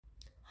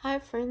Hi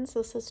friends,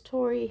 this is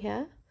Tori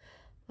here.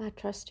 I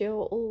trust you're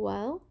all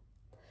well.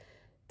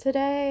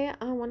 Today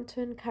I want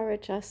to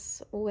encourage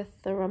us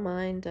with the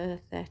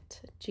reminder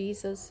that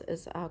Jesus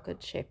is our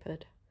good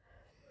shepherd.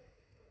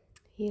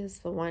 He is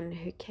the one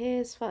who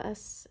cares for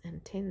us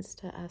and tends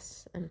to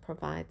us and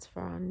provides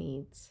for our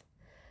needs.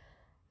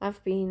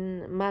 I've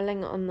been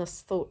mulling on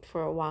this thought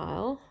for a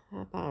while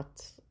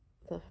about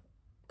the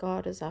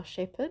God as our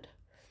shepherd.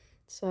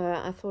 So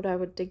I thought I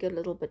would dig a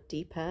little bit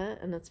deeper,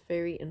 and it's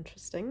very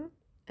interesting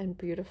and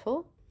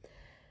beautiful.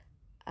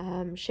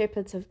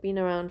 Shepherds have been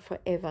around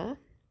forever,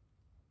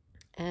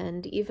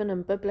 and even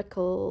in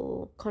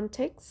biblical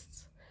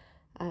contexts,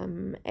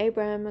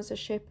 Abraham was a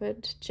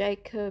shepherd,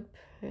 Jacob,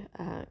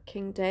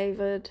 King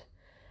David,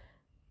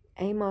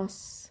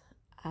 Amos,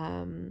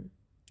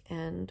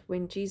 and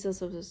when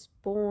Jesus was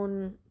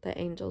born, the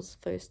angels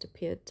first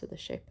appeared to the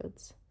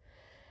shepherds.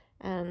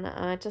 And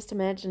I just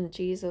imagine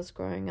Jesus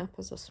growing up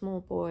as a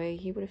small boy.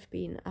 He would have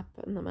been up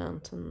in the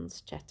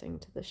mountains chatting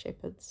to the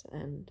shepherds,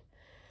 and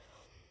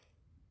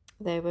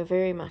they were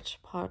very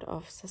much part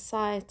of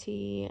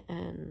society,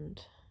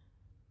 and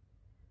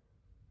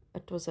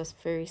it was a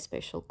very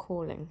special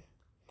calling.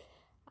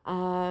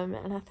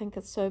 And I think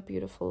it's so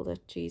beautiful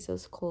that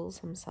Jesus calls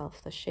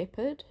himself the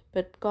shepherd,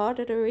 but God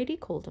had already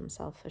called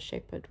himself a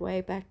shepherd way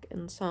back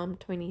in Psalm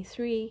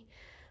 23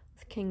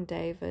 with King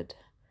David,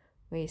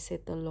 where he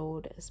said, "The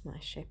Lord is my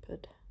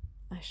shepherd,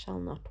 I shall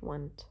not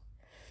want."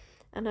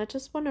 And I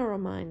just want to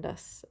remind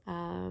us,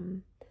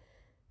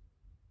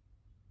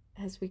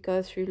 as we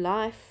go through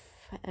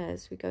life,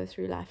 as we go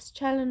through life's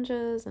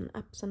challenges and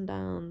ups and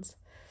downs,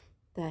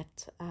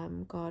 that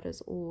God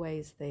is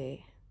always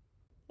there.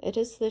 It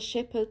is the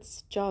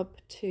shepherd's job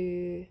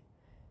to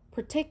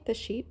protect the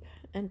sheep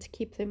and to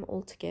keep them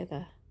all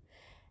together.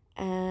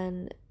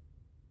 And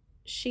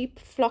sheep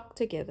flock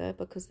together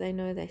because they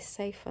know they're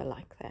safer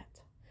like that.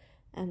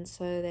 And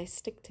so they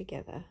stick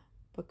together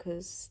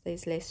because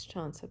there's less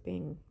chance of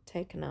being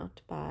taken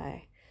out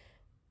by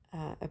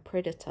a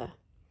predator.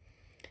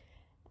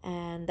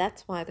 And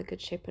that's why the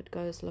Good Shepherd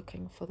goes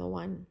looking for the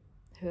one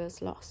who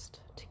is lost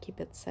to keep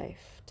it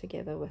safe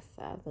together with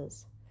the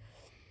others.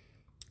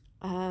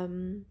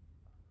 And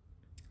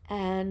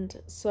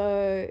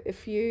so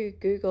if you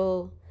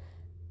Google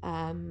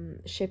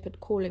shepherd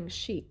calling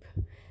sheep,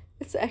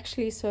 it's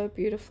actually so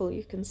beautiful.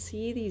 You can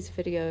see these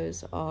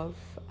videos of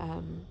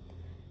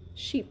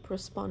sheep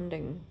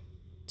responding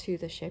to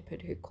the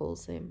shepherd who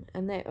calls them,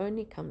 and they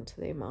only come to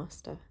their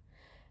master.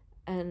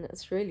 And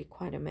it's really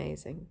quite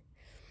amazing.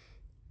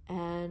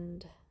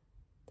 And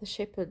the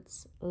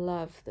shepherds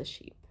love the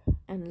sheep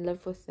and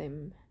live with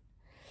them.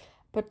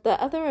 But the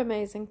other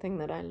amazing thing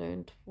that I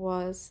learned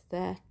was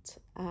that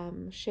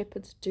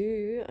shepherds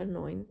do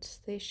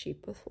anoint their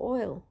sheep with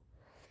oil.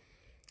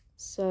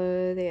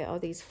 So there are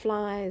these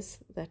flies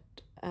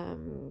that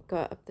go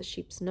up the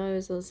sheep's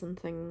noses and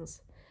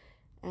things.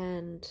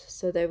 And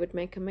so they would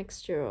make a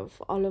mixture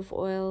of olive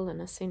oil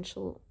and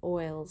essential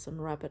oils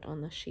and rub it on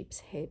the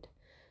sheep's head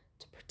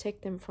to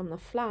protect them from the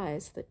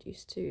flies that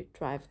used to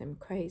drive them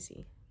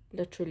crazy.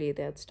 Literally,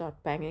 they'd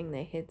start banging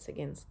their heads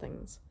against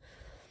things.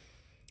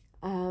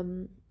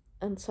 And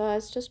so I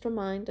was just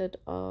reminded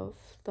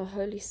of the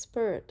Holy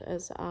Spirit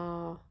as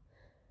our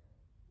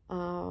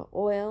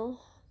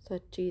oil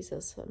that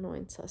Jesus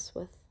anoints us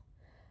with,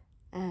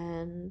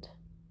 and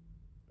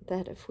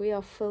that if we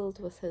are filled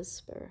with His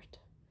Spirit,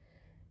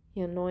 He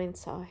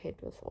anoints our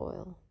head with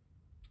oil,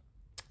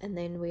 and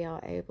then we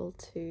are able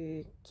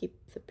to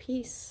keep the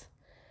peace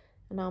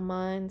in our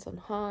minds and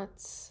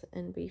hearts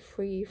and be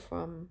free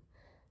from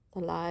the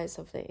lies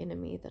of the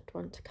enemy that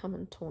want to come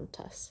and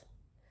taunt us.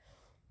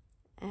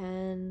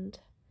 And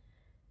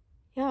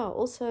yeah,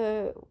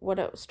 also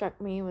what struck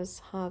me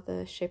was how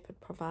the shepherd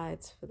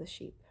provides for the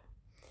sheep.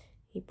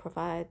 He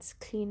provides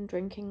clean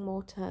drinking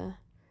water,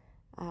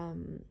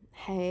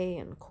 hay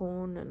and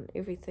corn and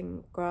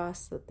everything,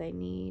 grass that they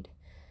need,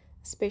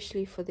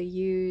 especially for the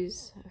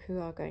ewes who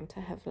are going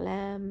to have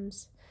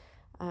lambs.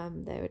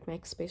 They would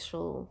make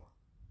special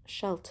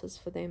shelters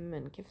for them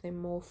and give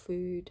them more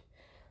food.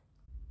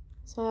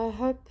 So I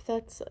hope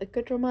that's a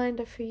good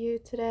reminder for you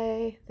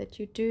today, that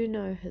you do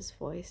know His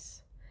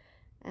voice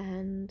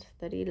and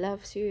that He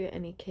loves you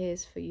and He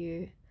cares for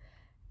you,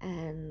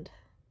 and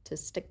to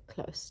stick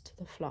close to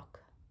the flock.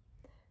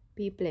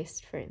 Be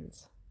blessed,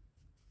 friends.